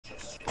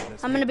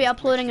I'm gonna be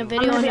uploading a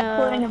video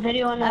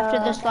after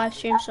this live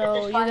stream,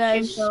 so you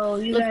guys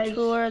look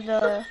toward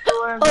the.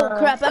 Oh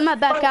crap! I'm not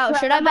back out.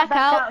 Should I back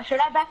out?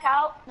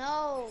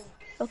 No.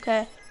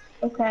 Okay.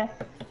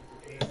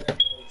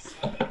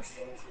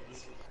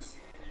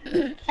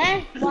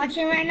 Hey,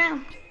 watching right now.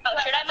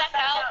 Should I back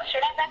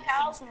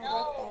out?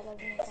 No.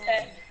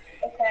 Okay.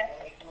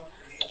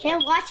 Yeah,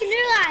 watching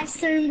your live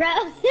stream, bro.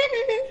 Hey,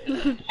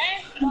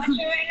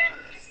 watching right now.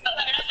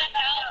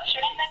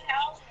 Should I back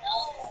out? No.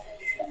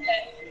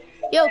 Okay.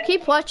 Yo,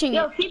 keep watching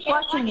it.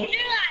 Watching your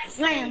live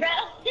stream, bro.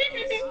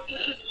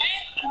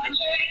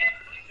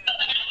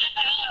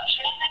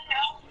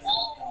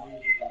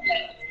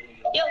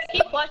 Yo,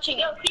 keep watching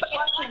it.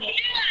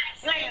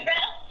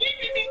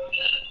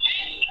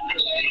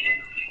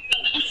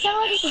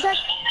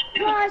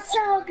 I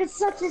sound like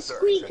such a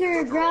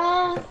squeaker,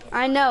 bro.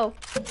 I know.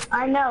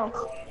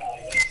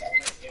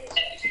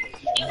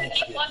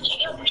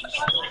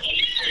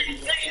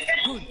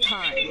 Good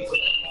times.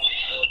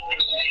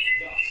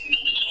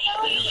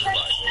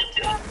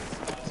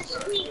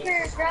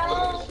 Squeaker,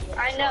 bro.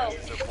 I know.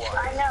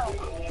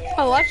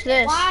 Oh, watch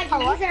this. Why?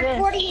 These are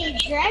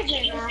 48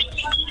 dragon now.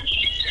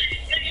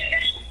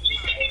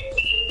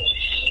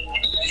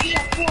 See a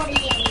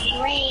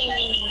 48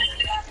 rain.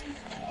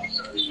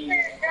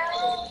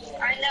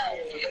 I know.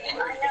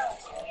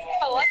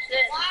 Oh, what's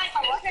this? Why?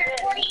 These are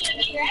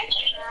 48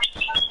 dragon now.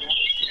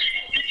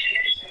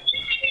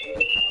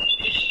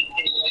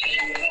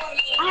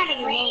 I had a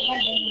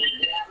rain.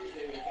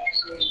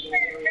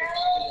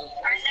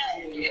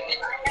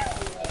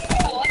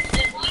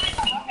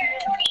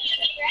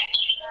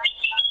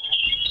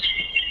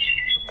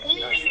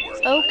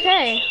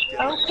 Okay.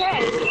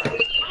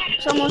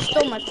 Someone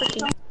stole my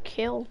freaking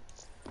kill.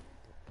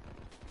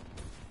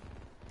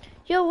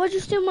 Yo, why'd you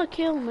steal my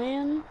kill,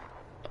 man?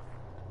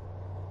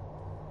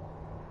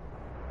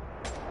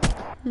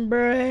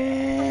 Bruh.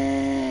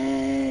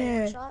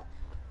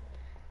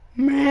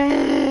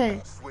 Meh.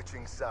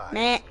 Switching sides.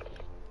 Meh.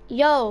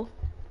 Yo.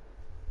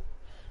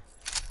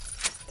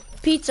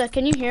 Pizza,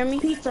 can you hear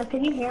me? Yeah, I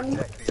can hear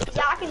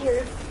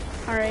you.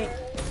 Alright.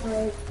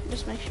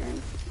 Just make sure.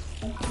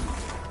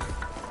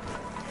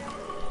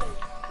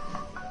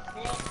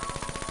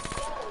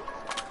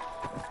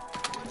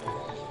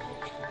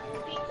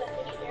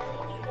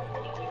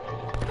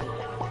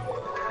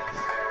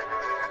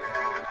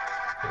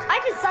 I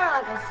just sound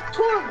like a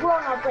total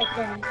grown up right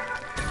there.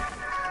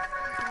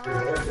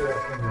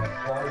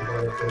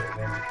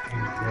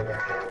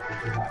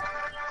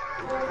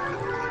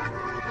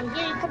 You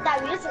didn't put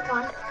that music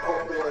on.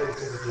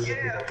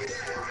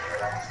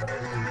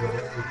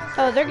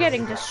 Oh, they're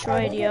getting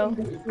destroyed, yo.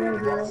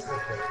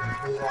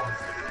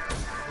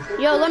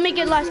 Yo, let me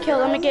get last kill.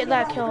 Let me get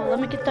that kill. Let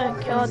me get the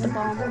kill at the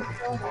bomb.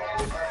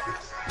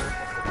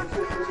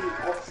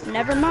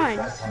 Never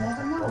mind.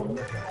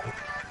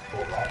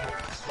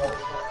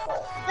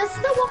 There's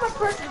still one more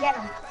person get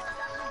him.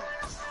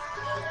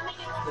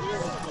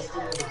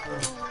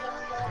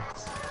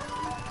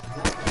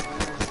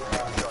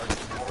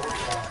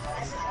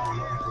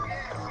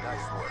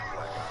 Nice work,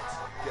 Blackouts.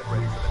 Get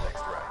ready for the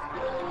next round.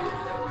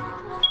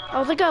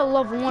 Oh, they got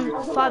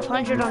level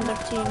 500 on their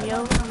team,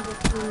 yo.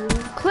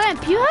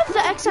 Clamp, you have the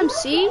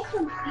XMC?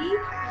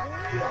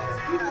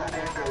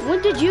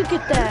 When did you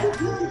get that?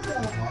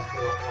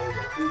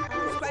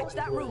 Scratch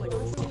that ruin.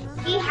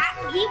 He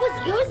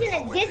was using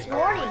it this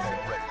morning.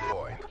 Ready,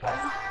 boy.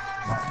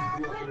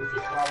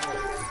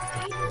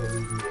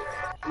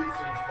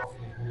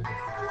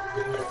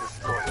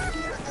 Destroy the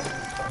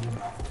objective.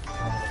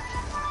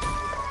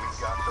 We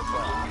got the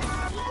bomb.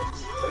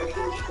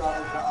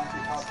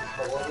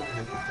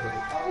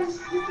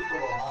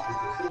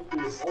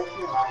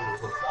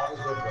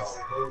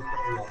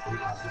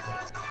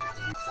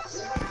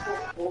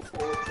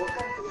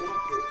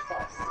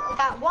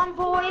 Got one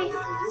boy.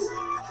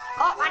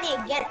 Oh, I need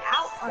to get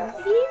out on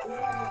feet.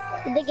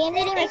 The game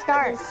didn't even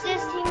start.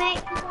 Assist,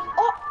 teammate.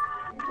 Oh,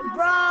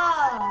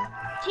 bruh.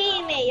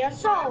 Teammate, you're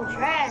so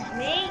trash,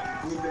 mate.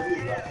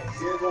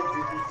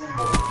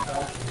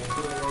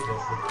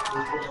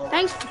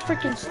 Thanks for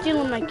freaking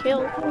stealing my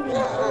kill. We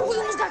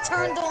almost got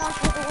turned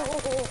off.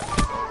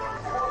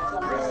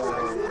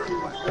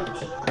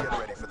 Get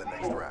ready for the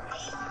next round.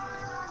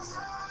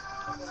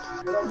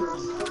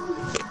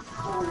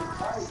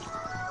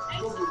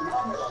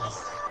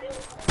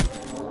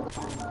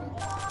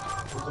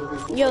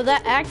 Yo,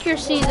 that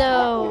accuracy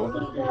though.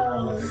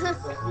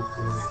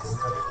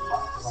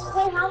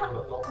 Hey,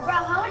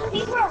 how many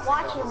people are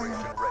watching? Ready,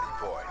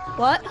 boy.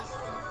 What?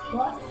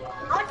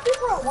 How many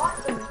people are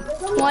watching?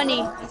 20.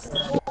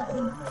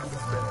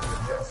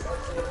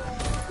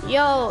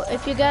 Yo,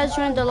 if you guys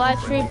joined the live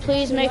stream,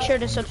 please make sure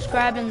to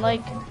subscribe and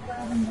like.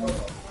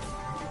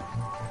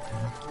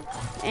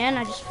 And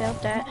I just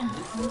failed that.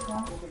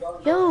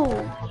 Yo.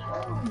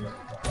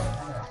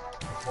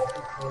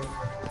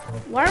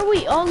 Why are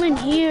we all in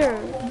here?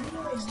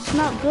 It's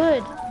not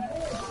good.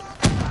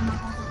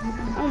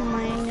 Oh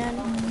my god.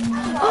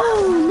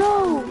 Oh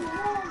no!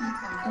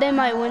 They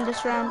might win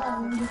this round.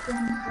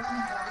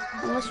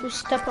 Unless we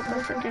step up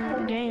our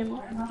freaking game.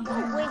 Wait, he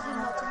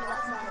melted me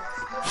that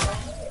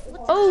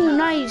fast. Oh,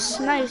 nice,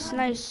 nice,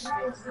 nice.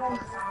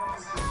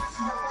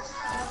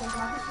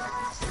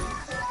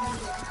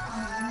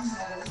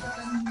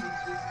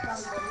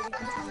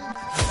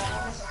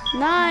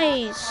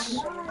 Nice.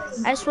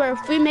 I swear,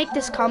 if we make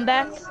this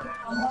comeback.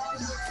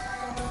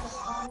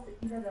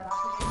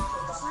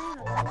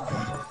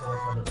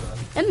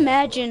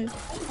 Imagine.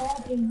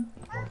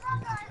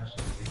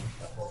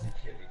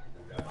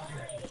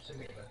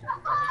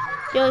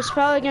 Yo, he's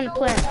probably gonna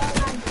plant.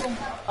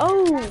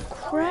 Oh,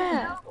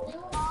 crap.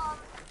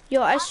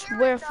 Yo, I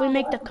swear, if we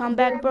make the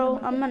comeback, bro,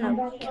 I'm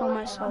gonna kill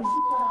myself.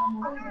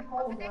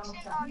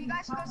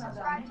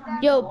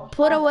 Yo,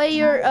 put away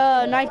your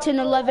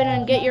 1911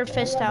 and get your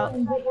fist out.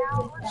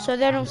 So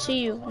they don't see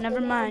you. Never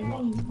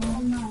mind.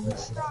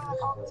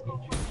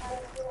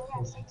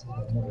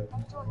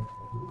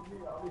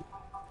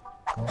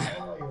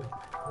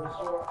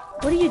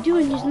 What are you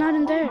doing? He's not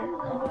in there.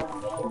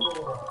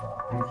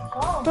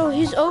 Bro,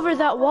 he's over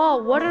that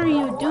wall. What are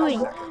you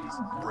doing?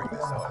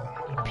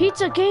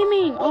 Pizza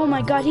Gaming! Oh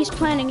my god, he's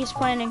planning, he's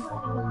planning.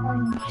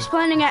 He's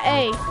planning at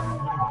A.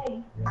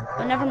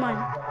 But never mind.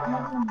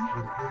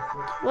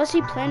 Was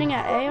he planning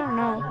at A or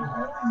no?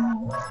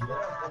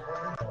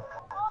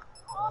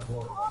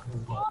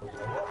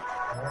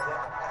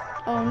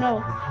 Oh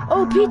no.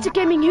 Oh, Pizza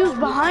Gaming, he was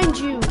behind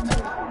you.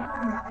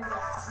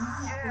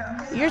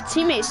 Your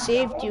teammate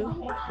saved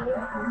you.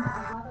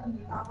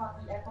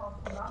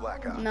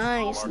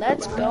 Nice,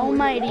 let's go,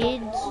 my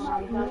dudes.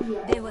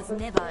 There was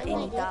never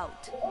any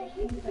doubt.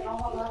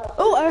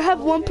 Oh, I have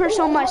one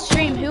person on my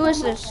stream. Who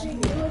is this?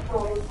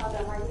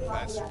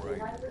 That's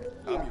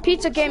right.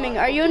 Pizza Gaming,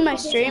 are you in my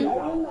stream?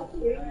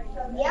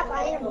 Yep,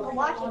 I am. I'm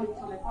watching.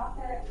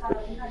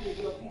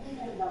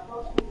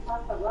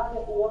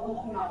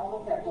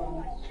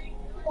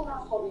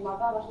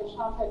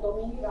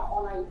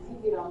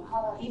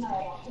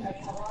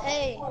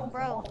 Hey,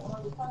 bro.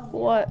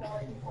 What?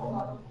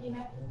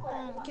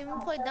 Can we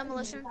play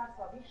Demolition?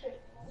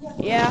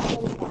 Yeah.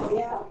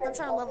 I'm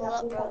trying to level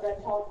up,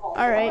 bro.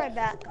 Alright. Right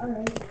back.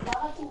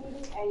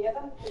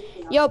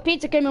 Yo,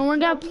 Pizza Gaming, we're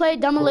gonna play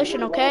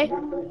Demolition, okay?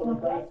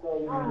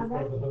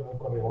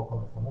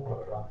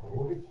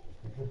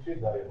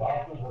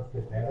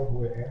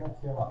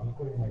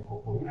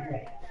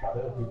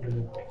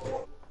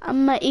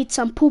 I'm gonna eat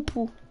some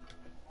poo-poo.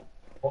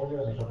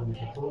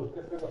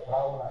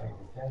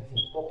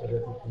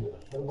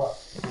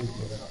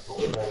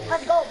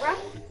 Let's go, bro.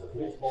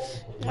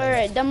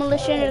 Alright,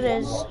 Demolition it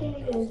is.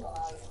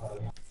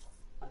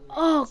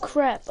 Oh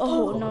crap.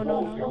 Oh no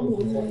no no.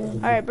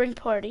 Alright, bring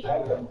party.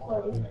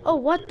 Oh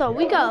what the?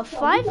 We got a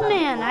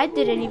 5-man. I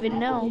didn't even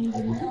know.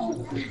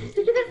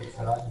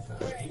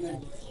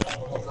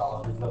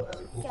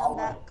 Okay, I'm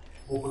back.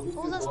 Oh,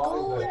 let's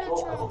go in a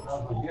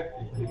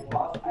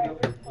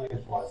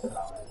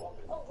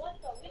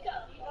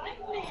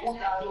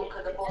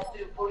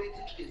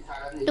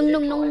Ding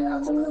ding dong.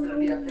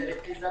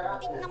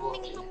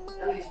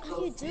 How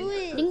you do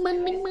it? Ding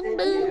bing ding bing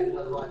ding.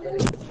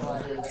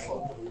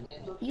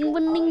 Ding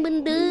bing ding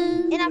bing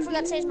ding. And I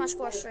forgot to change my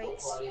score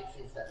straights.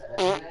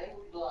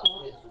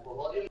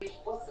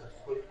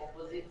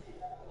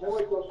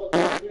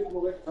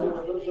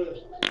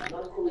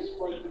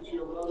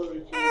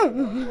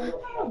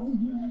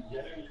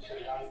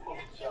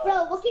 Bro,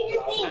 look in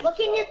your thing, look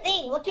in your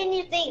thing, look in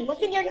your thing,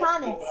 look in your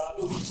comments.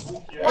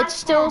 It's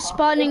still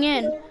spawning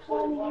in.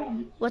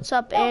 What's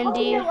up,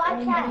 Andy?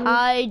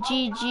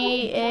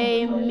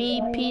 IGGA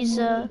me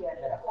pizza.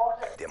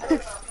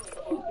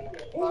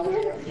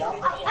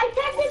 I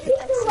texted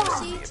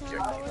pizza.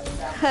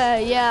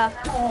 Yeah.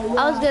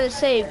 I was gonna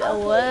say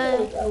what?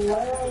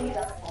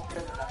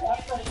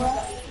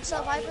 What's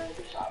up, Viper?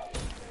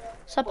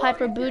 What's up,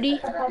 Hyper Booty?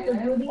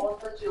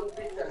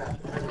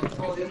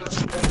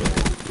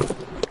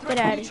 Get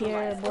out of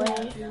here,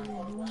 boy.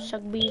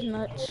 Suck bees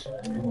nuts.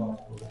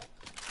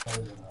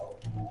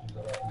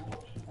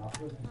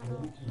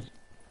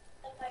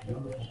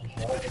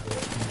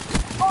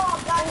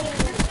 Oh, God,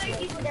 there's 30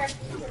 people there.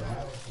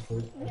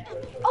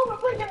 Oh, we're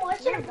playing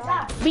Demolition, I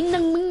forgot. Bing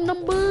dong bing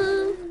dong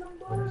boo.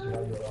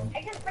 I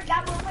just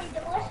forgot we're playing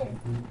Demolition.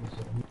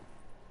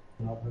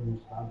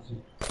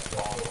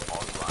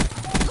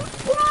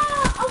 Bro,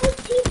 I was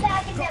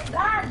teabagging them.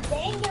 God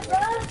dang it,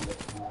 bro.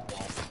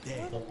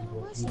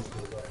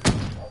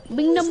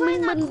 Bing dong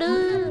bing bing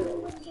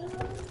doo.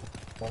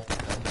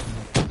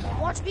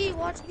 Watch B. Yeah,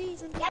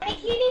 make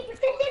sure you need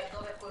protection.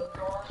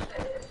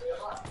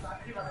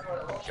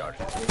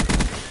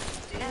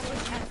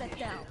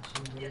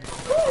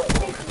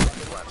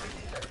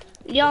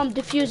 Yeah, I'm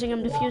defusing.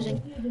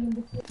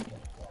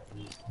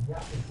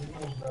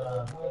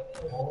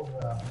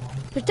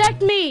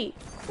 Protect me!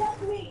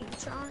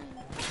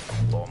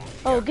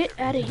 Oh, get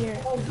out of here.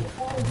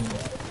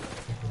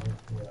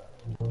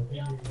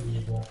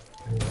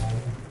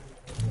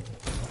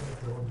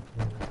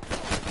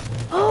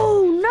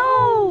 Oh,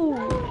 no!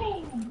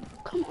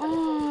 Come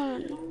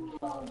on.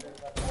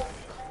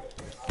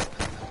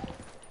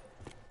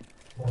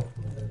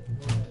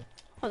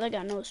 Oh, that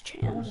got no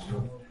chance.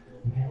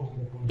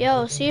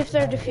 Yo, see if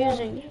they're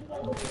defusing.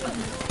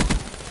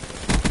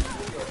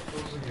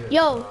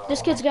 Yo,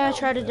 this kid's gonna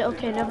try to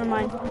okay, never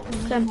mind.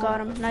 Clem got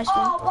him. Nice one.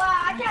 Oh, wow,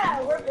 I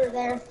got a worker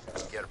there.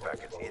 Care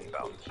package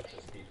inbound.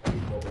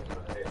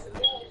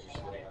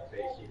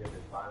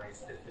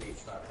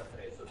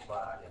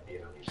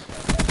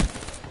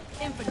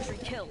 Infantry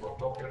kill.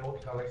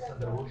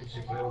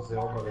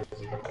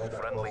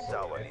 Friendly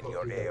tower in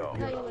your AO.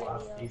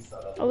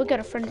 Oh, we got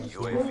a friend in this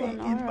UAV one.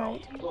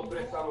 Alright.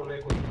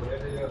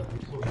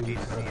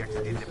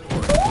 HCXD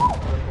deployed.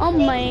 Oh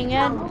my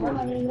god.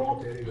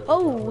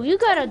 Oh, you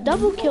got a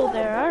double kill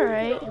there.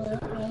 Alright.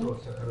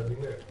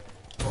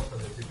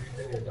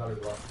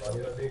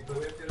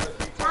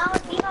 Now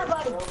it's me, my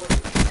buddy.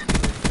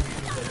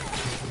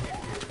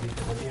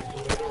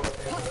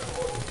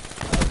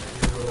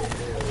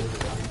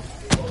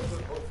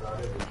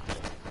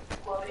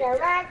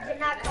 Direct did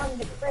not come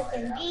to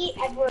freaking beat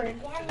Edward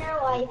again their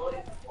life.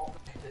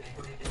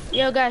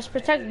 Yo, guys,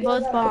 protect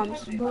both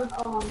bombs. You're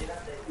out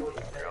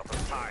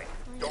of time.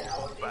 Don't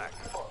hold back.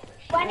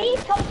 When he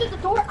comes to the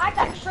door, I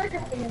got trigger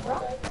finger,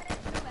 bro.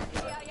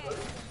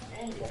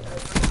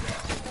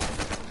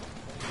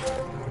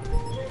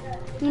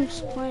 I'm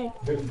just playing.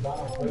 Friendly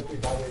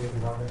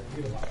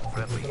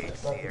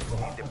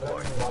HCXD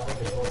deployed.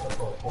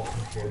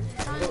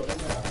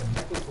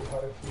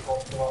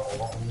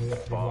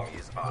 Bomb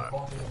is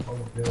armed.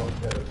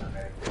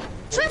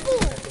 Triple!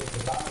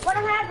 What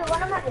I'm having,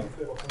 what I'm having.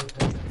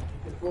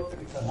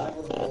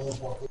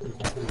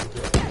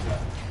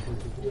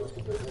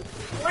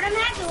 What I'm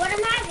having, what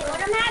I'm having,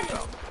 what I'm having.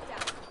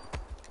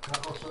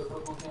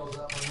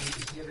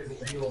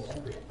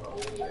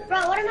 Bro,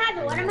 what I'm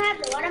having, what I'm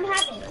having, what I'm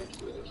having.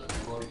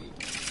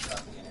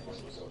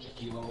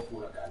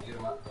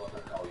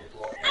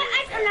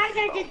 I'm not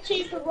gonna just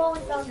chase the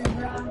rolling thunder,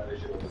 bro.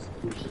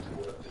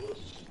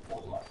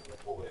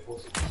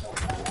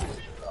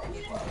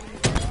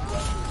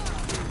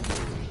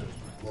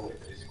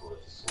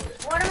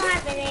 What am I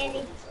having,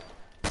 Andy?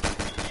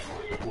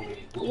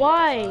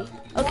 Why?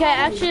 Okay,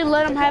 actually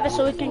let him have it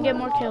so we can get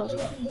more kills.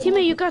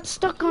 Teammate, you got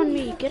stuck on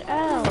me. Get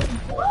out.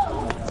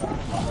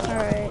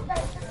 Alright.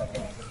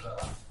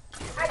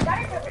 I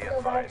got it. Be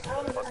advised.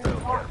 Hostile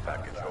care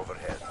package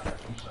overhead.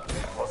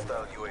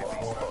 Hostile UAV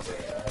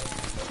spotted.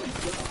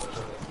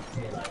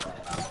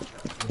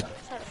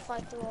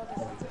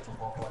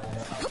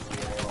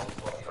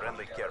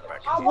 Friendly care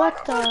package. What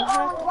the heck? I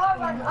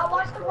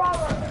watched the raw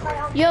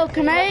run. Yo,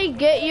 can I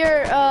get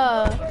your,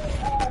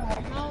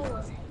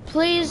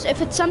 please,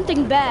 if it's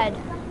something bad.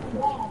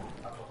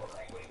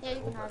 Yeah,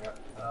 you can have it.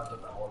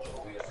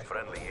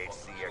 Friendly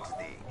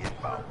HCXD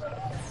inbound.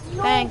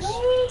 Thanks.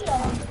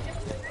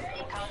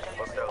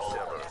 Hostile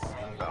servers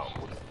inbound.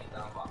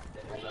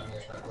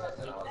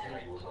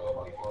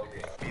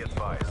 Be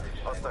advised.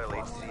 Hostile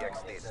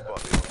HCXD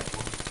spotted.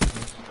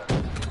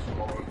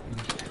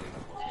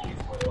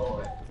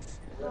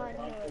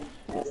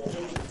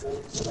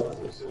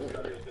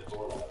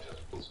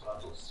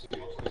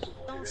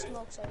 Don't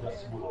smoke so good.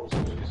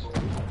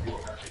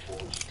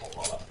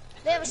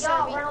 They have a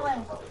shot, run away.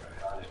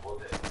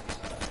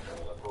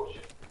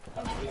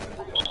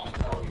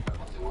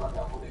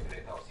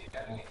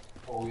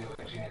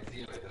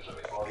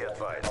 Be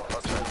advised.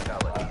 Hostile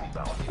talent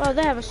inbound. Oh,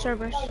 they have a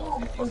Cerberus.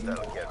 Hostile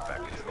care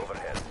package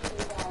overhead.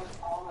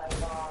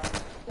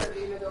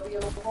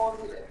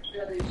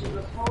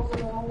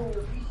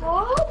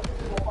 Oh?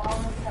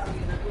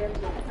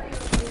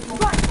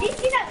 Bro, did you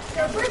see that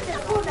Cerberus is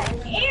full of that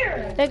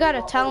air? They got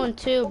a Talon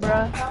too,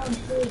 bruh.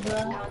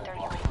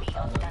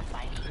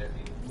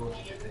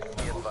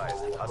 Be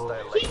advised.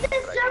 Hostile Keep the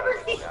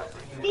Cerberus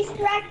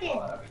distracted.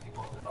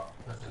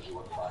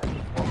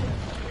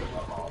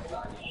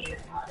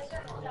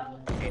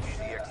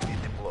 HCXD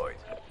deployed.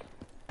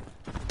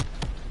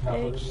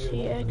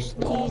 HCXD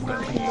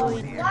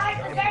deployed. Guys,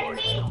 protect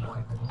me.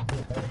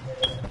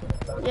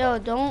 Yo,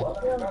 don't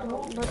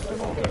let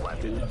them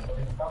get B.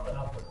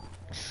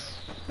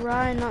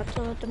 Try not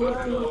to let them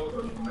get B.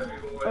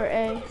 Or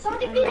A.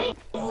 Somebody defuse it.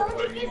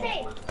 Somebody defuse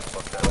it.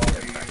 Hostile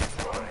care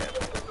package overhead.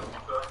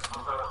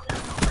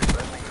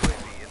 Friendly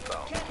UAV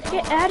inbound.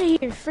 Get out of here,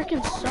 you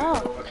freaking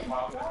suck.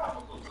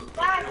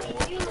 Guys,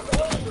 defuse it,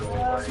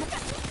 bro.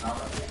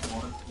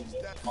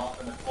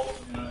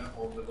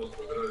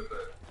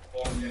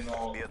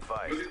 Be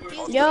advised.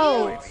 Yo.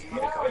 UAV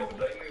incoming.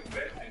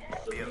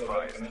 Be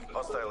advised.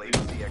 Hostile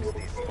HCXD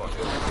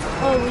spotted.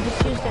 Oh, we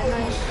defused it,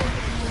 nice.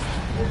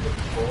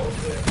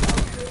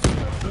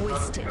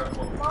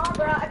 Come on,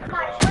 bro. It's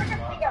my trigger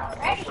finger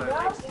already, bro.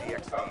 Hostile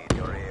HCXD in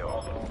your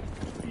AO.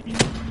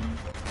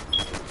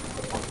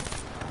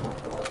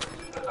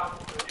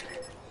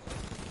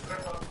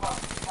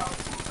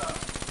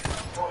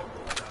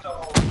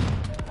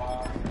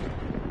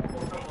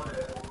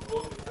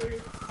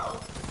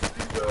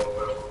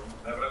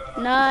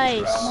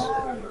 Nice.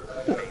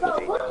 Bro,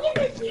 look at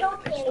this kill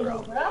cam, bro.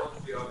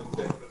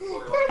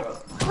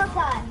 Look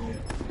at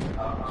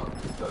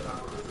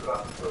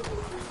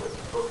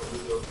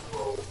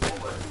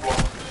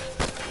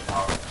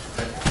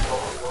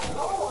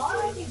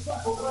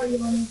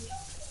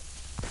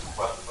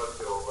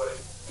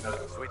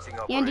Switching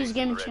Yandy's operations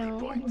game ready channel.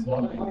 point.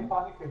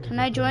 Can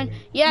I join?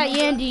 Yeah,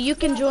 Yandy, you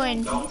can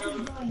join. Destroy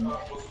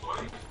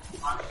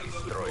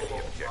the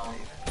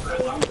objective.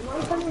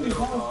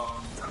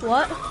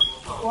 What?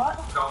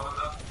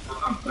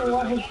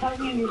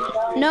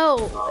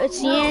 No,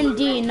 it's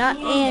Yandy, not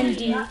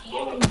Andy.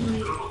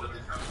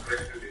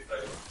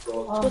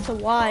 It's with a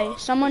Y.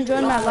 Someone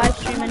joined my live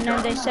stream and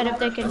then they said if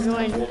they can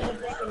join.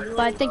 But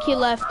I think he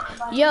left.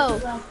 Yo,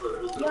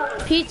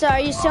 Pizza, are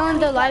you still in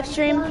the live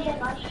stream?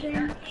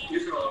 Yeah,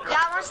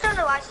 we're still in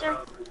the live stream.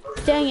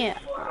 Dang it.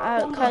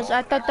 Cause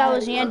I thought that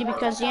was Yandy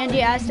because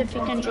Yandy asked if he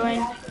can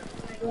join.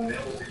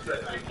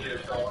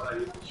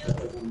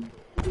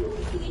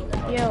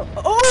 Yo,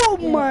 oh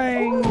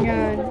my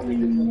god.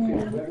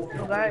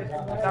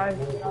 Guys.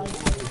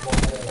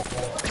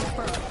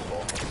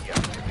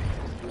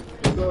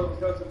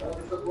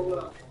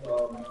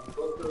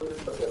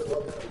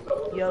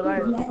 Yo,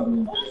 guys.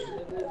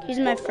 He's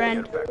my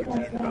friend.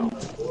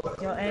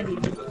 Yo, Andy.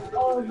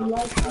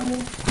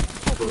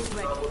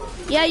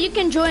 Yeah, you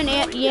can join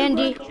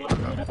Yandy.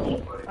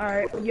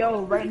 Alright,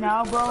 yo, right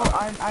now, bro,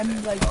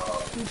 I'm like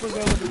super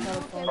good with the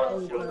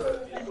telephone.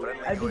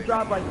 I just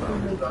dropped like 2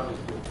 minutes.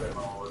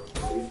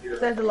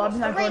 Says the lobby's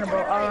not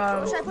vulnerable.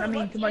 I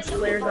mean, too much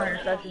players on your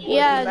session.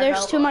 Yeah,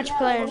 there's too much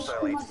players.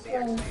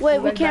 Wait,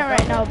 we can't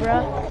right now,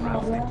 bruh.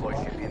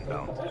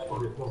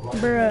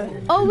 Bruh.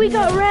 Oh, we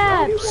got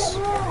wraps.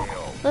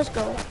 Let's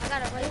go. I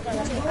got a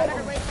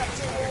race up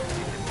too.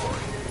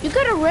 You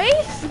got a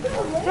race?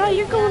 Bro,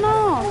 you're going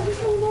off.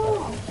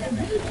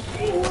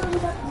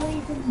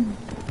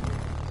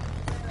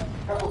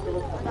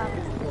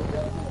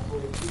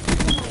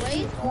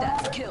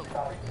 That's kill.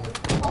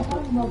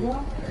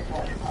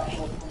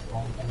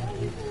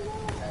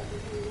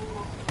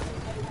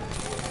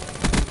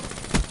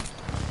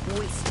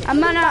 I'm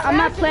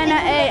not playing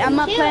at A. I'm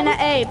not playing at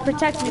A.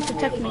 Protect me.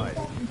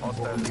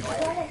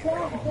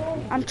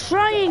 I'm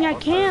trying. I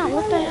can't.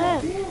 What the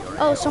heck?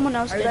 Oh, someone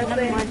else did.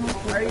 Never mind.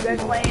 Are you guys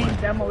playing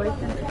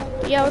Demolition?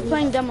 Yeah, we're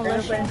playing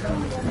Demolition.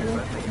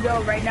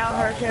 Yo, right now,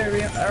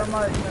 Hurricane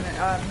Irma is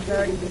gonna, he's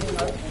already beating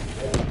us.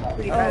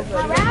 Pretty bad. So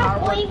My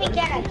round won't even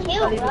get a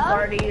kill, the bro.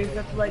 party is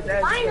just like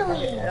that.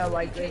 Finally.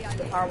 Like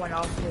the power went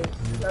off.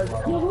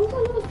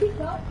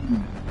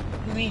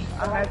 You mean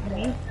I'm asking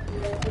me?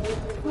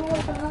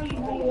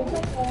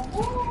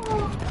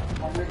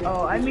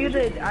 Oh, I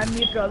muted.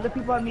 The other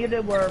people I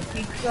muted were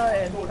Pizza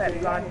and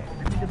Pet God. I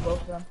muted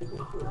both of them.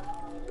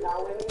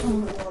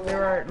 They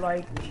were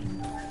annoying.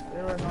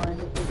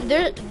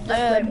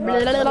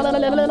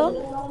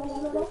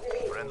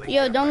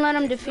 Yo, don't let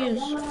him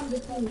defuse.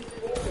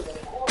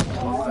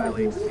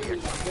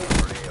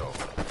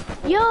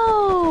 Yo!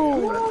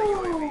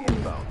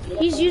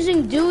 He's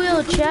using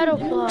dual shadow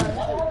plot.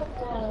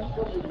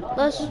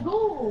 Let's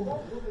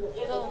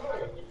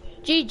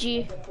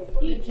GG.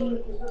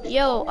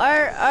 Yo,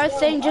 our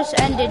thing just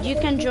ended. You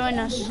can join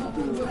us.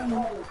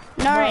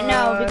 Not right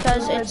now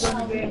because it's.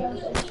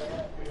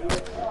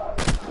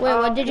 Wait,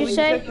 what did you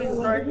say?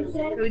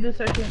 Can we do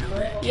searching?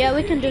 Yeah,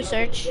 we can do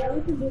search.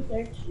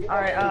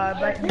 Alright,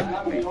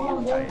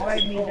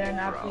 invite me then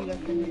after you guys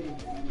finish.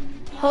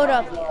 Hold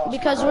up,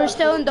 because we're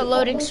still in the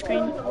loading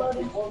screen.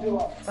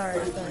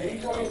 Sorry.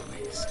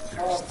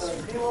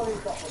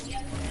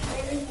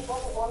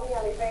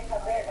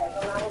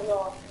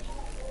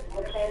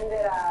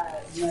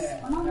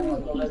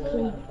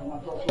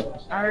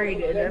 I already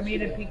did. I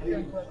made a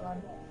picture.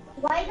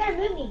 Why you gotta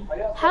move me?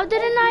 How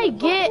didn't I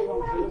get?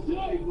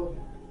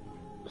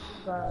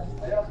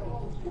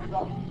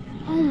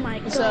 Oh my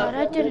god,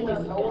 I didn't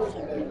even get.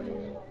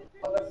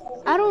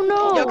 I don't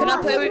know. Yo, can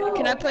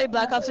I play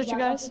Black Ops with you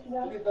guys?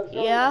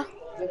 Yeah.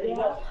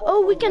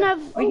 Oh, we can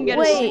have. We can get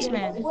a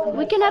 6-man.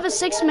 We can have a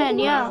 6-man.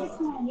 Yeah.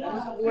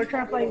 We're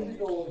trying to play.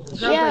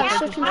 Yeah.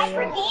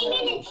 Hyper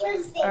Gaming and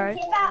Tristan. Alright.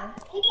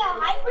 Pick out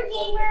Hyper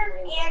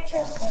Gamer and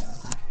Tristan.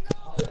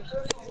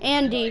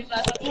 Andy.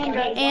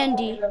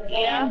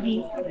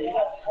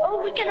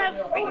 Oh, we can have.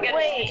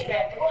 Wait.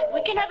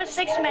 We can have a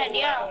 6-man.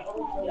 Yeah.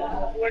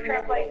 We're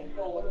trying to play.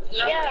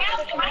 Yeah.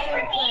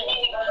 Hyper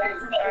Gaming and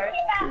Tristan.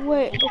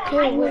 Wait.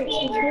 Okay. Wait.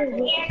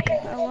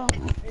 Oh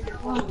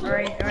well.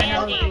 Right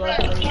now it's low.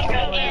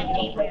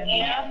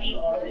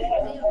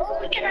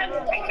 We can have a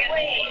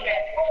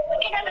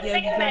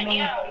 6-man.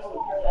 Yeah.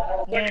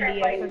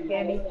 Candy, I said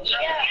candy.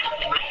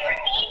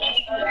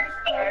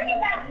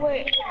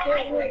 Wait.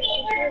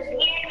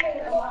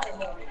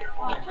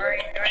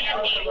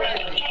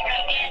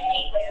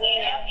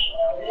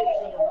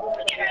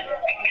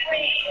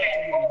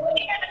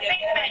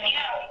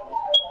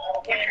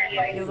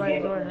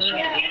 Everybody's doing it.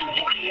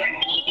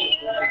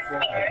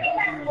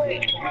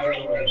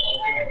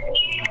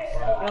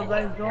 Yo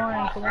guys,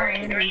 join. Come on,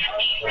 Andy.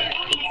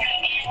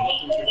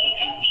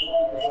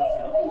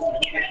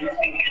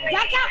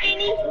 Back out,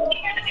 Andy.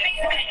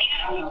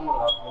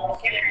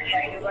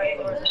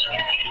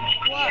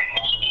 What?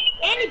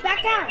 Andy,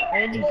 back out.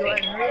 Andy,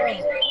 join. Hurry.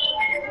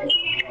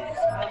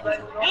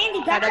 Andy,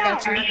 back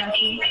out. I got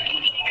you.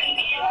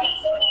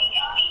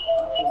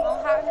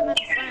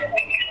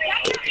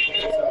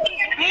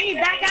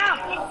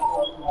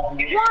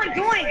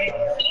 Join.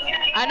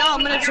 I know,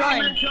 I'm gonna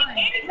join.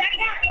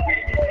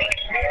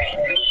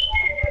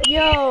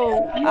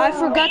 Yo, I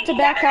forgot to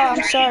back out.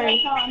 I'm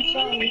sorry.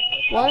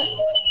 What?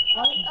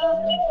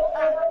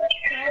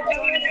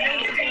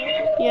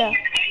 Yeah.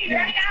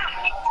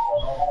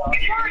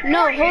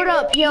 No, hold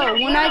up. Yo,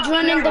 when I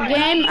join in the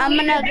game, I'm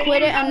gonna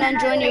quit it and then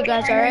join you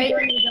guys, alright?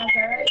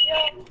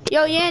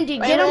 Yo, Yandy,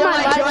 get on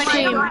my live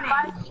stream.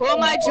 Who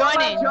am I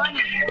joining?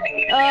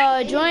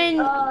 Join,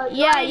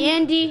 yeah,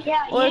 Yandy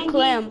or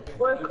Clam.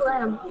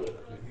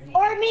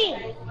 Or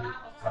me.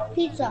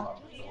 Pizza.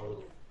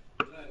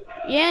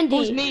 Yandy.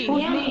 Who's me?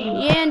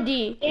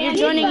 Yandy. You're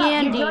joining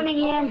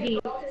Yandy.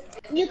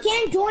 You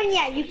can't join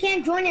yet. You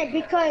can't join it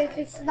because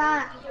it's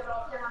not.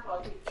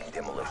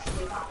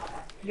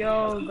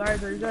 Yo,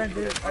 guys, are you guys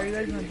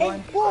gonna join?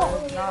 It's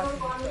full.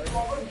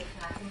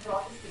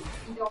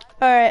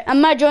 Alright,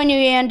 I'm gonna join you,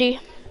 Yandy.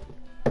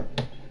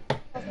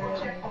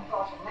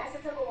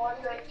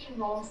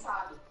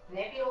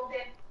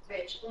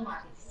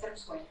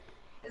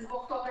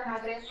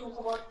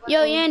 Yo,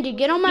 Yandy,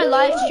 get on my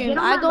live stream.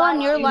 I go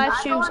on your live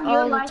streams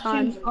all the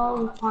time. You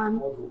want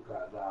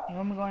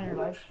me to go on your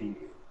live stream?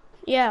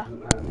 Yeah.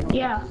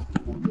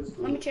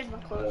 Let me change my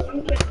clothes.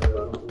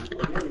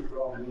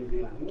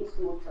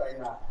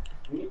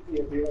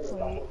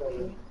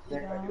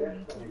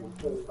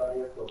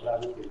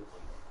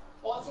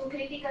 Osim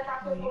kritika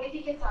takve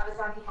politike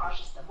Saveza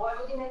antifašista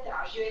Vojvodine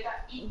tražio je da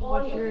I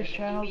What's oni your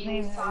channel's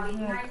name? sami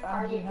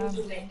najstarije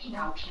kulturne I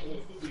naučne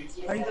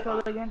institucije How do you spell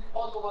that again?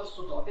 Odgovor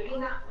su dobili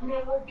na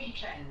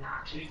neuobičajen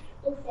način,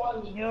 u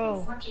formi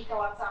pisma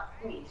čitalaca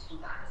u listu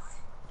danas.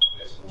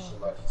 Predsjedništvo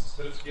Matice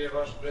Srpske je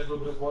vaš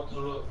predlog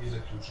razmotrilo I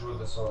zaključilo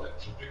da se on ne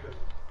može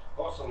prihvatiti.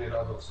 Osnovni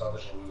razlog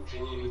sadržan je u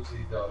činjenici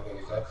da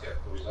organizacija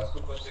koju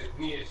zastupate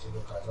nije se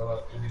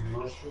dokazala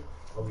kredibilnošću,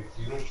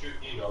 objektivnošću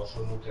I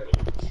naučnom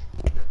utemeljenošću.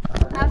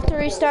 I have to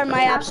restart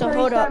my app, so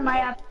hold up.